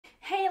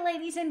Hey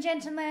ladies and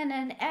gentlemen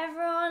and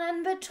everyone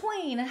in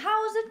between,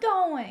 how's it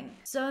going?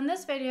 So in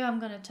this video I'm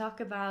going to talk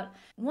about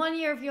 1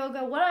 year of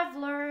yoga, what I've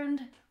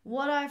learned,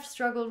 what I've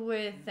struggled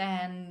with,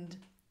 and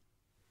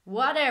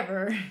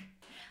whatever.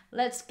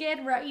 Let's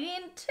get right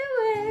into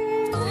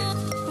it!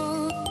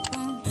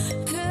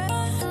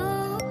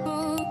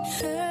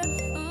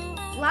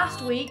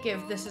 Last week,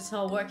 if this is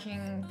all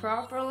working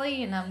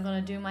properly and I'm going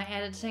to do my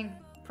editing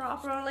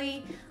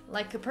properly,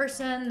 like a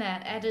person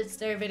that edits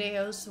their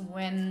videos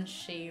when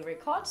she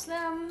records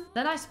them.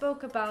 Then I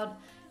spoke about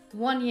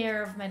 1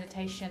 year of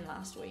meditation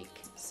last week.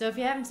 So if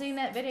you haven't seen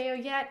that video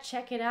yet,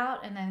 check it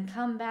out and then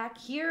come back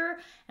here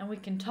and we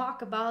can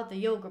talk about the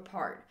yoga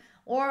part.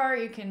 Or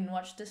you can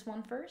watch this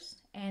one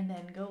first and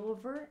then go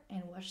over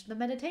and watch the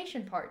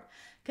meditation part.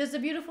 Because the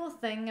beautiful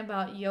thing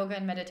about yoga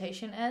and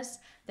meditation is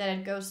that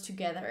it goes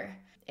together.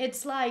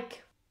 It's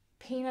like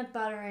peanut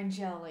butter and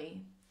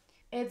jelly.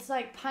 It's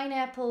like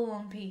pineapple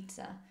on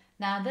pizza.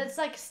 Now that's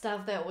like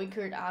stuff that we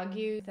could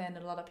argue, and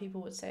a lot of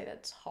people would say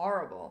that's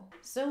horrible.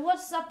 So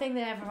what's something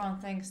that everyone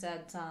thinks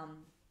that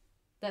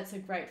that's a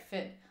great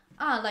fit?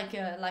 Like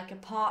a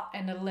pot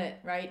and a lid,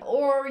 right?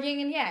 Or yin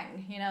and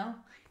yang, you know?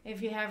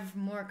 If you have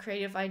more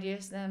creative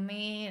ideas than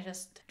me,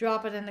 just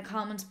drop it in the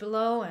comments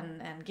below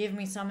and give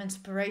me some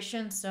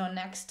inspiration. So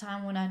next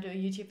time when I do a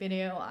YouTube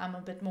video, I'm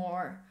a bit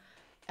more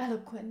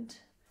eloquent.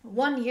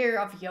 1 year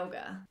of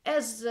yoga.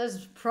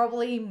 As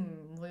probably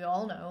we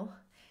all know,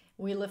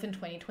 we live in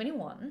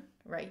 2021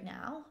 right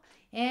now,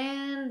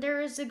 and there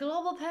is a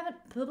global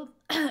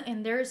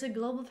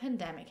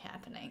pandemic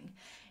happening.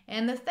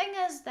 And the thing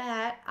is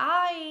that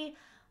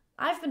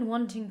I've been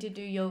wanting to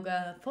do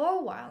yoga for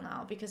a while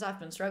now because I've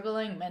been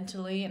struggling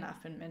mentally and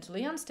I've been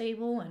mentally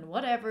unstable and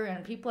whatever,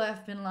 and people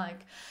have been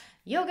like,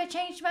 yoga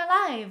changed my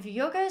life,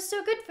 yoga is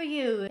so good for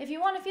you, if you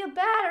want to feel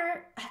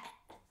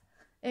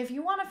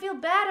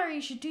better, you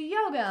should do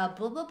yoga,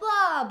 blah, blah,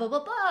 blah, blah,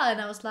 blah, blah. And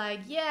I was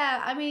like,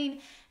 yeah, I mean,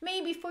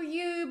 maybe for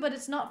you, but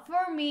it's not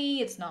for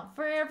me. It's not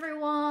for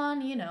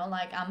everyone, you know,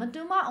 like I'm gonna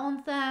do my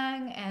own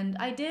thing. And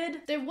I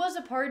did. There was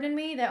a part in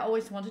me that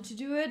always wanted to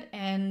do it.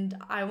 And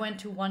I went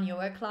to one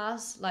yoga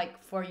class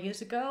like 4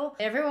 years ago.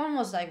 Everyone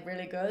was like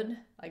really good,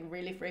 like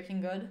really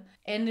freaking good.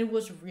 And it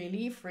was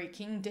really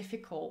freaking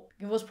difficult.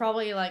 It was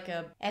probably like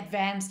a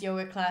advanced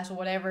yoga class or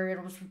whatever.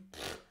 It was...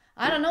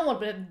 I don't know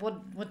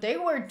what they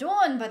were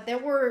doing, but they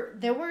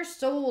were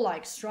so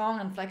like strong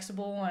and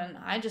flexible, and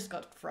I just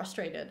got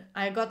frustrated.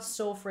 I got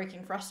so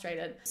freaking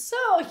frustrated. So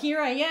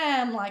here I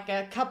am, like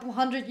a couple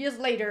hundred years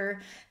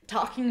later,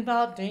 talking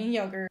about doing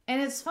yoga.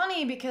 And it's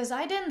funny because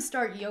I didn't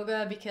start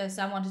yoga because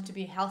I wanted to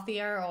be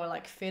healthier or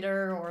like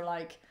fitter or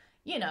like,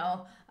 you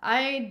know,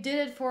 I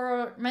did it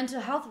for mental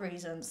health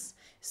reasons.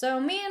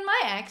 So me and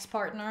my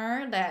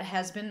ex-partner that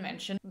has been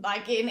mentioned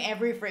like in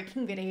every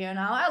freaking video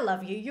now, I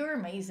love you, you're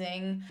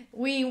amazing.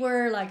 We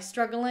were like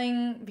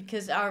struggling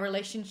because our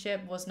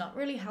relationship was not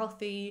really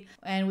healthy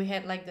and we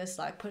had like this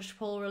like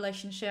push-pull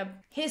relationship.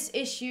 His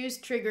issues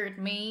triggered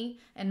me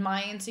and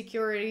my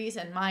insecurities,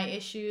 and my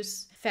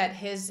issues fed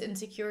his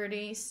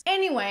insecurities.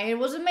 Anyway, it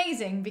was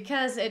amazing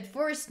because it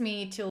forced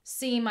me to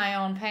see my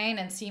own pain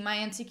and see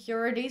my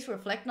insecurities,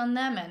 reflect on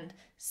them, and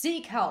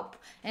seek help.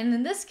 And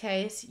in this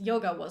case,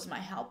 yoga was my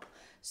help.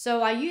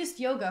 So I used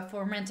yoga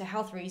for mental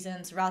health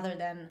reasons rather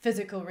than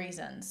physical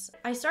reasons.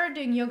 I started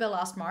doing yoga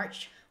last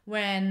March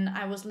when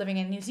I was living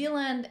in New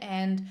Zealand,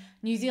 and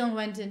New Zealand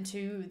went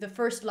into the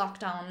first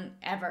lockdown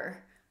ever.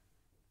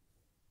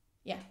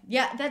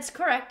 Yeah, that's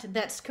correct.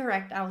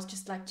 I was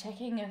just like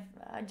checking if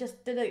I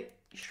just did a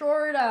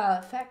short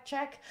fact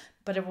check,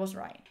 but it was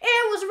right.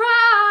 It was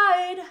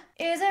right!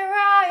 Is it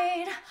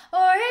right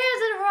or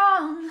is it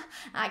wrong?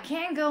 I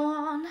can't go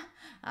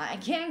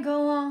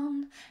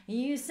on.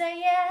 You say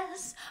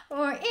yes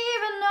or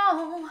even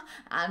no.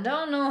 I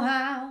don't know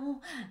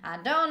how. I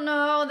don't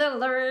know the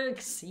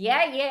lyrics.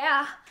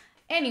 Yeah.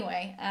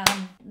 Anyway,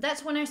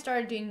 that's when I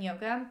started doing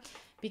yoga.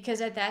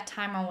 Because at that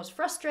time I was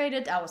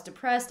frustrated, I was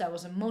depressed, I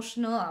was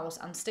emotional, I was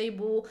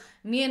unstable.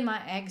 Me and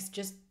my ex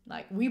just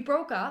like, we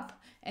broke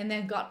up and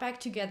then got back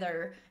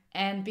together.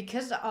 And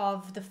because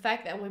of the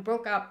fact that we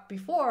broke up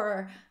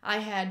before, I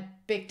had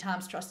big time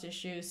trust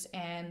issues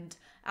and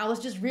I was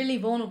just really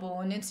vulnerable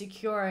and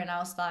insecure. And I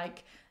was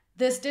like,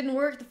 this didn't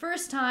work the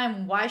first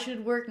time, why should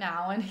it work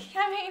now? And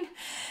I mean,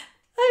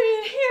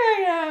 here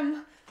I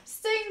am,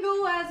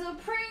 single as a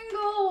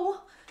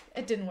Pringle.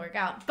 It didn't work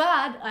out,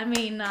 but I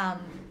mean,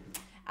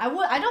 I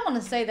don't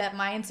want to say that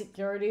my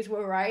insecurities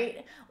were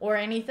right or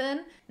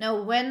anything.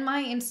 No, when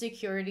my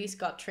insecurities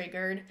got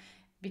triggered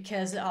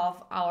because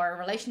of our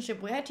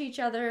relationship we had to each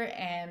other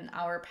and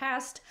our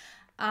past,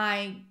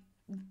 I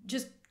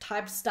just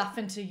typed stuff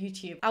into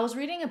YouTube. I was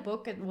reading a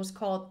book, it was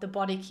called The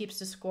Body Keeps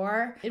the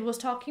Score. It was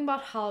talking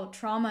about how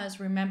trauma is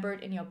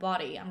remembered in your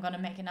body. I'm gonna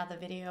make another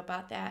video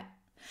about that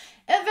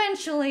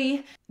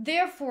eventually.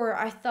 Therefore,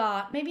 I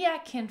thought maybe I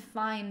can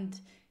find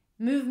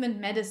movement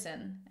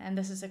medicine, and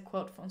this is a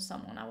quote from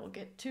someone I will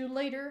get to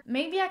later.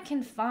 Maybe I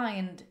can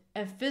find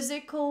a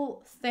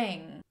physical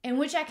thing in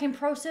which I can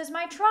process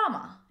my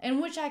trauma,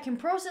 in which I can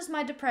process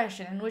my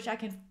depression, in which I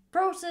can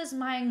process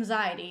my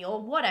anxiety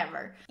or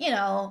whatever. You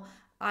know,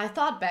 I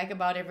thought back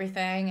about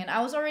everything and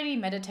I was already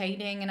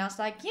meditating and I was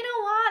like, you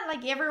know what?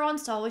 Like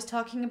everyone's always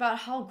talking about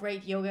how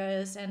great yoga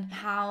is and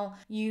how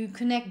you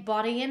connect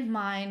body and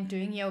mind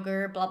doing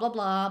yoga, blah, blah,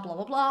 blah, blah,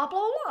 blah, blah,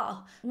 blah,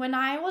 blah. When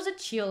I was a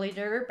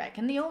cheerleader back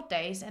in the old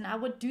days and I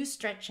would do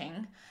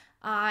stretching,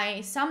 I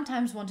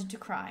sometimes wanted to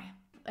cry.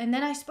 And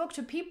then I spoke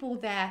to people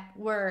that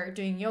were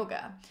doing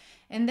yoga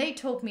and they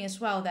told me as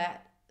well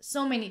that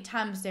so many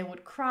times they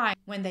would cry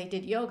when they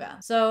did yoga.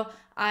 So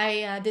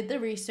I did the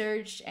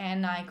research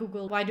and I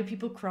googled why do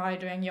people cry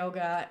during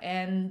yoga,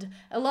 and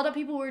a lot of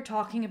people were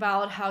talking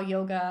about how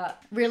yoga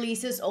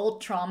releases old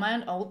trauma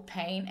and old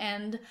pain,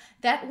 and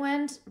that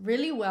went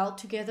really well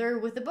together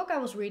with the book I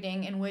was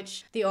reading, in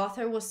which the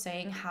author was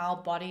saying how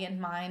body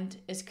and mind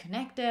is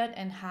connected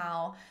and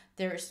how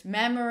there's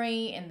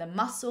memory in the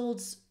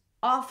muscles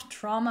of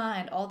trauma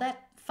and all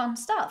that fun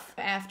stuff.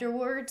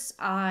 Afterwards,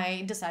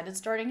 I decided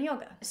starting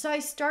yoga. So I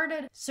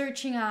started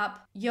searching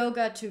up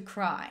yoga to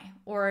cry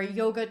or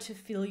yoga to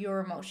feel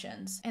your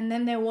emotions. And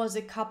then there was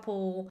a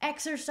couple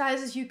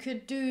exercises you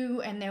could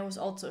do, and there was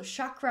also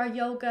chakra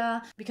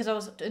yoga because I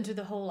was into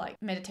the whole like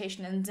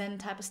meditation and Zen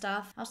type of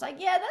stuff. I was like,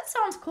 yeah, that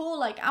sounds cool.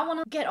 Like I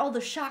want to get all the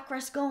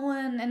chakras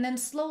going. And then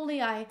slowly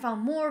I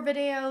found more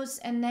videos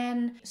and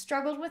then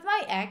struggled with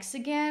my ex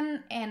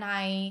again and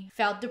I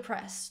felt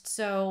depressed.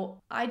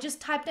 So I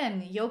just typed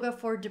in yoga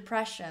for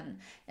depression,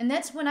 and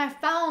that's when I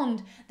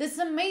found this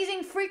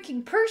amazing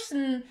freaking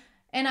person,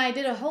 and I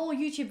did a whole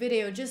YouTube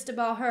video just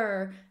about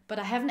her, but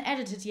I haven't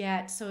edited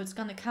yet, so it's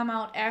gonna come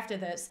out after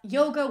this.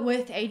 Yoga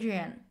with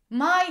Adriene,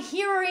 my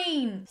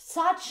heroine,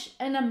 such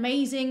an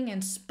amazing,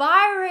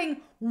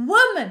 inspiring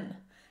woman,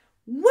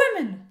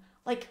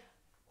 like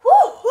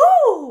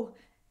woohoo,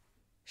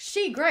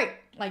 she great,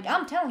 like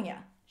I'm telling ya,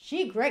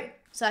 she great.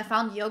 So I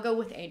found Yoga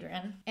with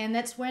Adriene, and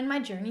that's when my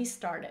journey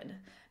started.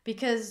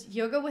 Because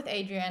Yoga with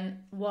Adriene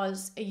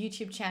was a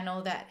YouTube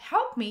channel that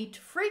helped me to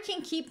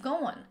freaking keep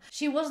going.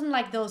 She wasn't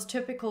like those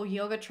typical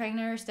yoga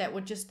trainers that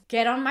would just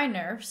get on my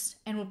nerves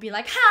and would be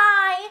like,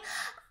 hi,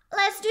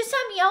 let's do some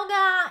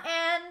yoga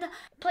and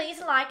please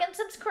like and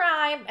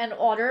subscribe and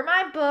order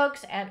my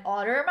books and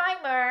order my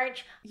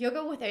merch.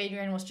 Yoga with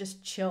Adriene was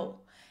just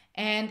chill.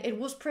 And it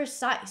was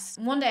precise.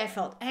 One day I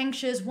felt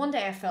anxious, one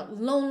day I felt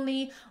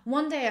lonely,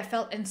 one day I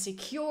felt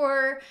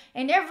insecure,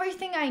 and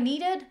everything I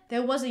needed,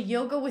 there was a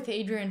Yoga with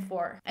Adriene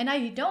for. And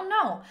I don't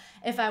know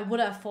if I would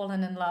have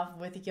fallen in love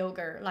with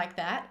yoga like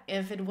that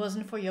if it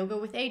wasn't for Yoga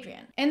with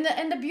Adriene. And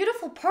the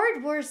beautiful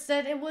part was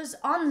that it was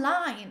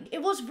online.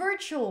 It was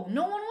virtual.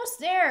 No one was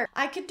there.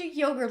 I could do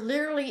yoga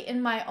literally in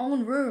my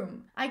own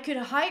room. I could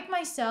hide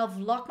myself,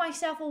 lock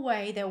myself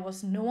away. There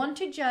was no one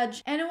to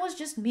judge. And it was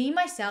just me,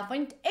 myself,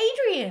 and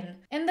Adriene.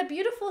 And the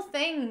beautiful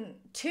thing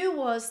too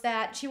was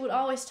that she would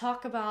always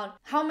talk about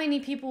how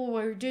many people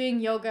were doing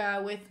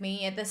yoga with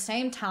me at the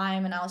same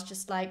time, and I was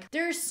just like,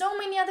 there's so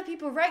many other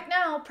people right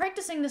now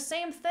practicing the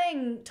same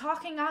thing,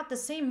 talking out the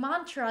same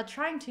mantra,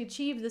 trying to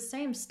achieve the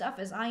same stuff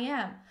as I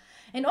am.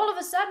 And all of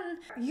a sudden,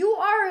 you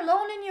are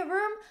alone in your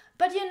room,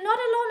 but you're not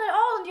alone at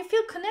all, and you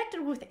feel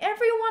connected with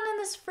everyone in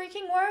this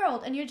freaking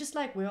world, and you're just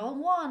like, we're all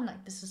one,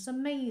 like this is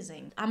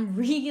amazing. I'm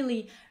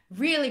really,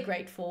 really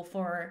grateful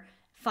for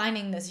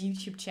finding this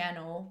YouTube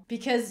channel,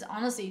 because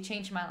honestly it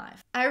changed my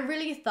life. I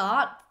really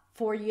thought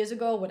 4 years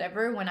ago,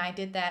 whatever, when I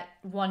did that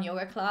one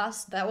yoga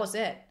class, that was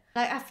it.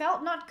 Like I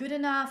felt not good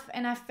enough,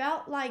 and I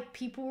felt like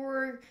people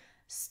were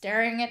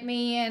staring at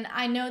me, and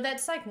I know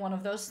that's like one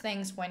of those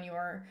things when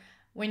you're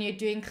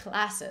doing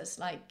classes,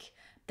 like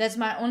that's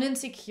my own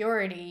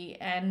insecurity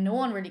and no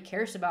one really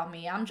cares about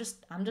me. I'm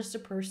just a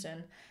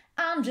person.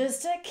 I'm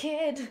just a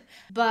kid.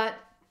 But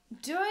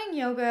doing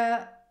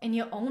yoga in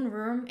your own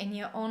room, in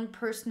your own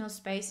personal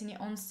space, in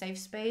your own safe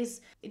space,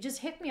 it just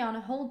hit me on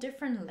a whole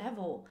different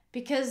level.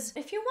 Because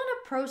if you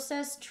want to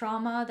process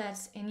trauma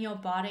that's in your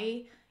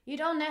body, you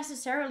don't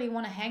necessarily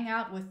want to hang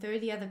out with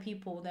 30 other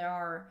people that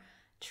are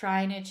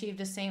trying to achieve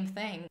the same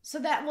thing. So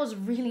that was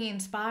really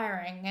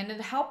inspiring, and it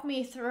helped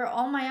me through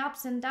all my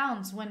ups and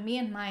downs when me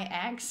and my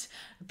ex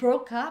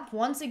broke up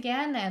once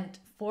again, and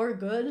for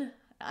good.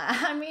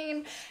 I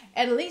mean,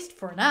 at least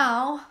for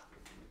now.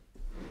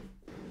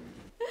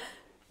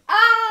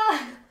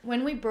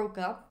 When we broke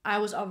up, I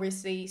was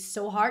obviously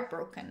so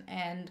heartbroken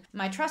and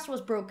my trust was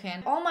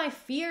broken. All my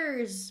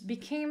fears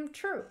became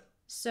true.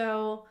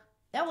 So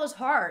that was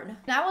hard.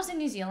 And I was in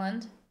New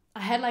Zealand.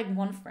 I had like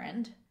one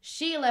friend.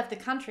 She left the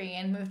country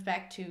and moved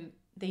back to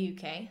the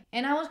UK.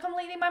 And I was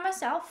completely by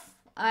myself.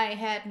 I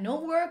had no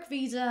work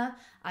visa,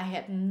 I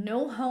had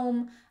no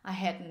home, I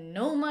had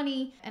no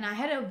money, and I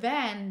had a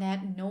van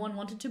that no one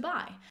wanted to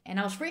buy. And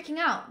I was freaking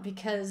out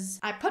because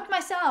I put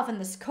myself in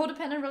this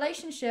codependent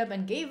relationship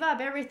and gave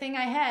up everything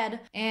I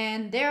had,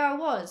 and there I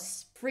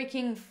was,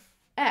 freaking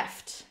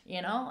effed,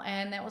 you know,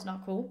 and that was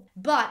not cool.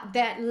 But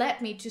that led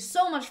me to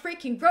so much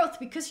freaking growth,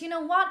 because you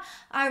know what?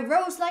 I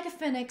rose like a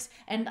phoenix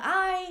and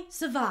I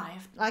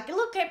survived. Like,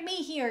 look at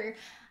me here.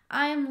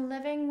 I'm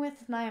living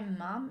with my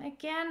mom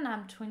again.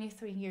 I'm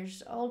 23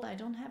 years old. I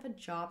don't have a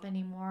job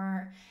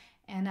anymore.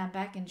 and I'm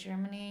back in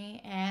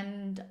Germany,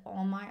 and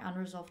all my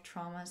unresolved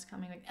trauma is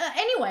coming back.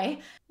 Anyway,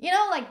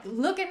 like,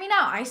 look at me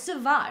now. I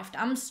survived.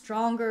 I'm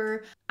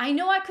stronger. I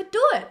know I could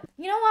do it.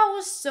 I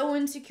was so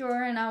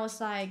insecure, and I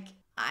was like,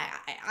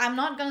 I'm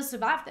not gonna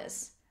survive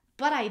this.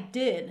 But I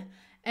did.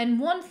 And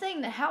one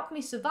thing that helped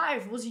me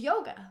survive was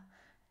yoga.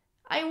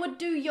 I would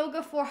do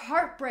yoga for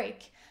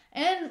heartbreak.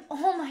 And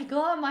oh my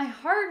God, my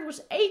heart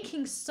was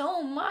aching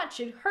so much.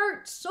 It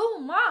hurt so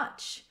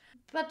much.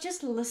 But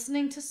just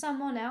listening to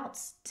someone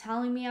else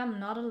telling me I'm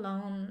not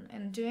alone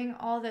and doing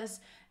all this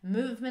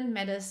movement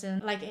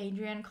medicine, like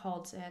Adrian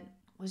calls it,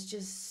 was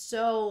just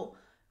so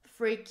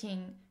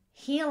freaking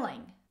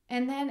healing.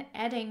 And then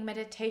adding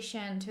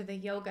meditation to the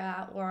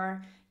yoga,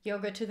 or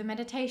yoga to the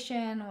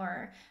meditation,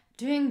 or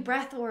doing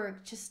breath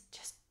work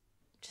just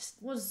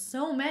was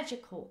so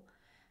magical.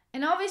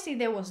 And obviously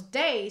there was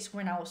days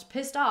when I was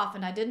pissed off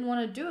and I didn't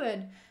want to do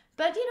it.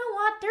 But you know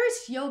what?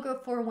 There's yoga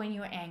for when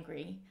you're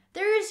angry.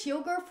 There is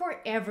yoga for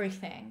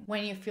everything.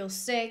 When you feel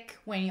sick,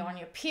 when you're on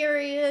your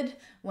period,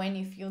 when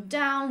you feel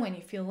down, when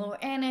you feel low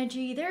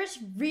energy. There's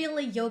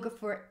really yoga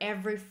for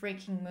every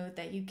freaking mood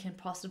that you can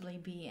possibly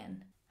be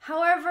in.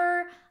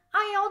 However,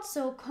 I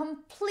also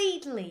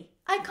completely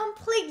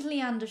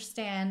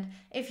understand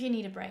if you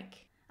need a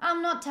break.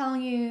 I'm not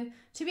telling you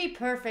to be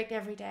perfect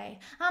every day.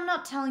 I'm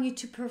not telling you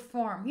to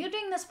perform. You're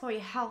doing this for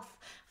your health,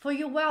 for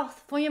your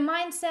wealth, for your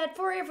mindset,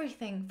 for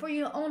everything, for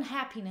your own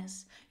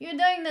happiness. You're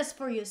doing this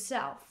for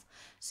yourself.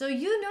 So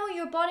you know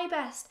your body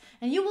best,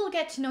 and you will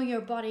get to know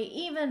your body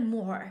even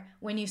more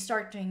when you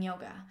start doing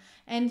yoga.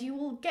 And you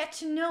will get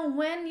to know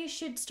when you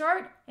should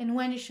start and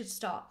when you should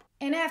stop.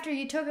 And after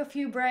you took a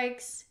few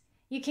breaks,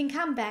 you can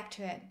come back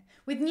to it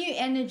with new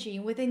energy,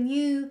 with a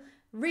new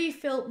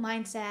refilled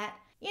mindset.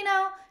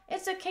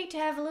 It's okay to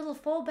have a little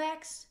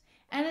fallbacks,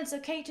 and it's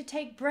okay to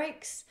take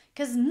breaks,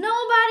 because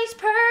nobody's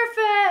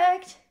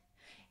perfect.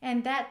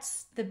 And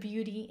that's the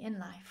beauty in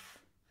life.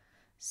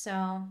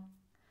 So,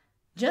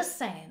 just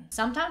saying.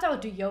 Sometimes I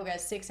would do yoga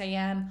at 6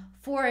 a.m.,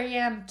 4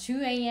 a.m.,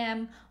 2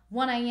 a.m.,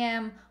 1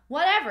 a.m.,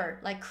 whatever,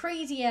 like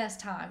crazy ass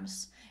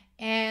times.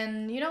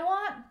 And you know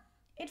what?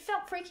 It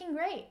felt freaking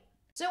great.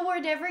 So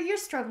whatever you're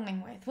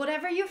struggling with,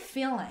 whatever you're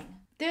feeling,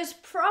 there's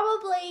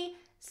probably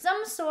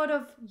some sort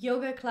of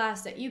yoga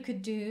class that you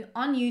could do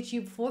on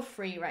YouTube for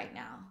free right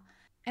now.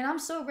 And I'm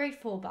so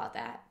grateful about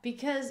that,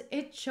 because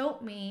it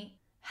showed me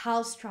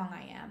how strong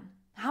I am,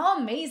 how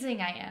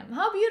amazing I am,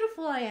 how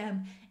beautiful I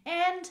am,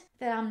 and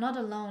that I'm not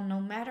alone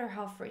no matter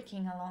how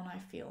freaking alone I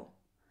feel.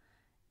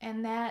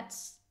 And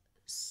that's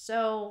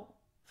so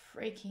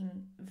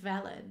freaking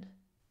valid.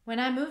 When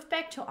I moved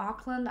back to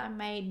Auckland, I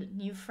made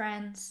new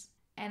friends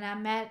and I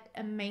met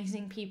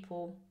amazing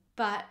people.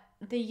 But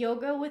the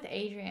yoga with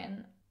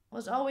Adrian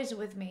was always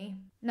with me.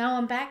 Now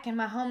I'm back in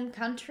my home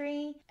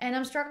country and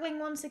I'm struggling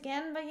once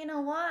again, but you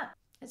know what?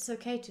 It's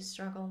okay to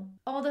struggle.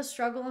 All the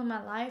struggle in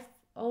my life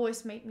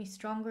always made me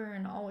stronger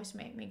and always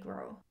made me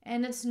grow.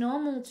 And it's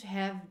normal to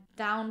have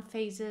down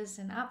phases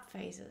and up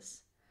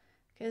phases,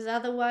 because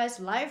otherwise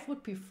life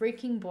would be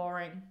freaking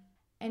boring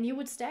and you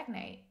would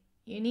stagnate.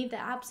 You need the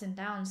ups and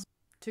downs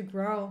to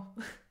grow.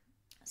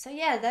 So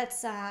yeah,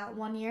 that's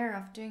 1 year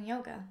of doing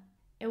yoga.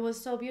 It was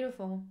so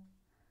beautiful.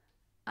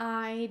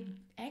 I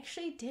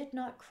actually did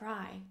not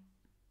cry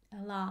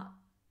a lot,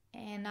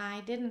 and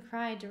I didn't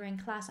cry during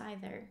class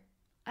either.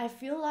 I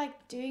feel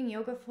like doing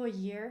yoga for a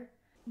year,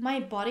 my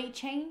body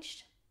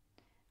changed.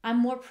 I'm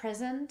more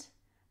present.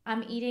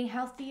 I'm eating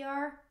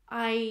healthier.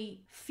 I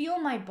feel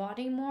my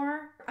body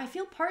more. I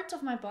feel parts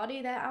of my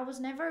body that I was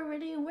never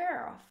really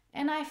aware of.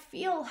 And I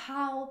feel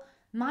how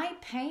my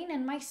pain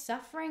and my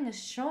suffering is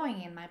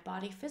showing in my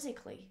body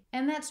physically.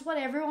 And that's what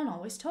everyone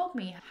always told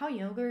me, how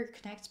yoga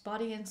connects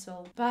body and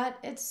soul. But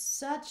it's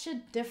such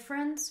a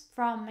difference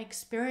from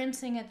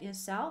experiencing it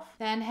yourself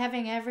than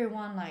having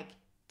everyone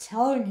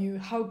telling you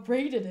how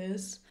great it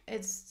is.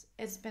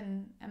 It's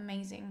been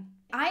amazing.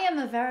 I am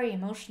a very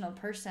emotional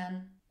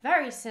person,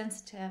 very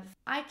sensitive.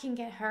 I can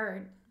get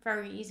hurt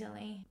very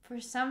easily.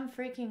 For some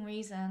freaking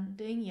reason,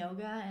 doing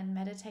yoga and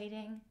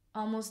meditating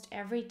almost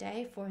every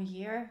day for a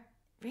year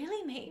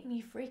really made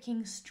me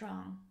freaking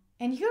strong.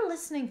 And you're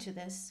listening to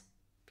this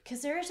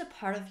because there is a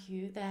part of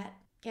you that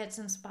gets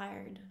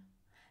inspired.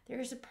 There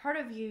is a part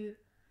of you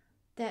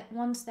that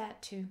wants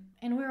that too.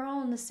 And we're all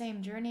on the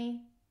same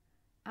journey.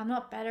 I'm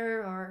not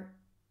better or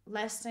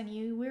less than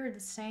you. We're the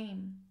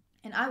same.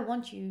 And I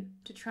want you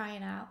to try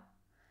it out.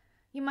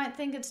 You might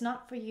think it's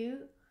not for you,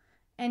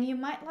 and you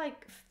might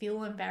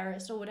feel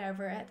embarrassed or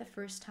whatever at the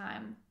first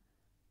time.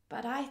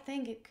 But I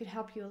think it could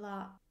help you a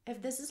lot.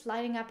 If this is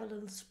lighting up a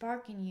little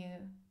spark in you,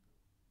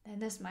 then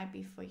this might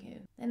be for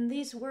you. And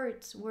these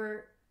words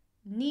were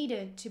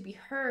needed to be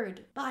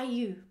heard by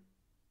you.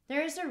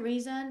 There is a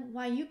reason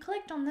why you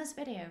clicked on this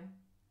video,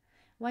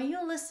 why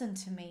you listened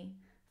to me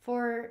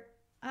for,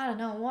 I don't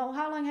know,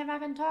 how long have I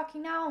been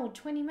talking now?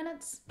 20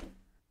 minutes?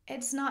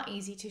 It's not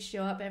easy to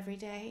show up every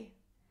day.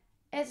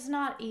 It's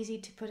not easy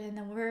to put in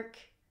the work.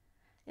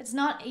 It's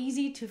not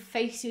easy to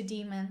face your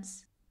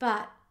demons,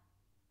 but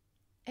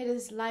it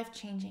is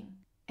life-changing.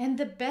 And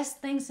the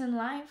best things in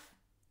life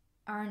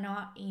are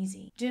not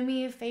easy. Do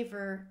me a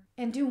favor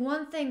and do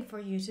one thing for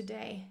you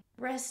today.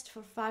 Rest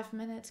for 5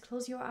 minutes,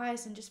 close your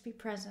eyes and just be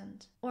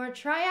present. Or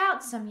try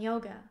out some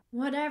yoga.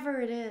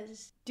 Whatever it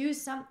is, do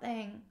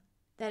something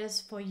that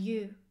is for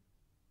you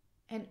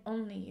and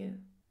only you.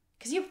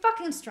 Because you're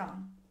fucking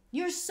strong.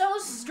 You're so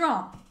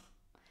strong.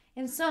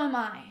 And so am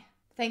I.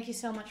 Thank you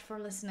so much for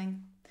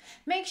listening.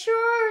 Make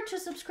sure to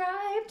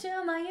subscribe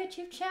to my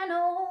YouTube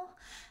channel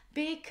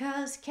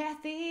because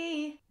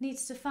Kathy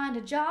needs to find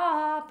a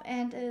job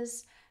and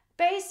is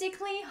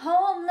basically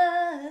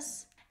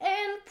homeless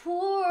and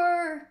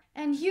poor.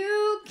 And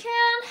you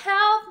can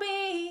help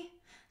me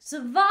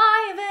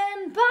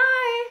surviving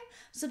by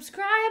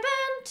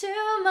subscribing to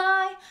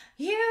my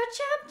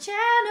YouTube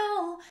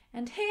channel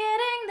and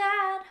hitting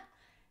that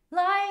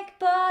like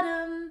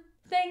button.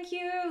 Thank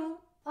you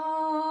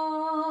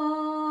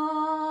all.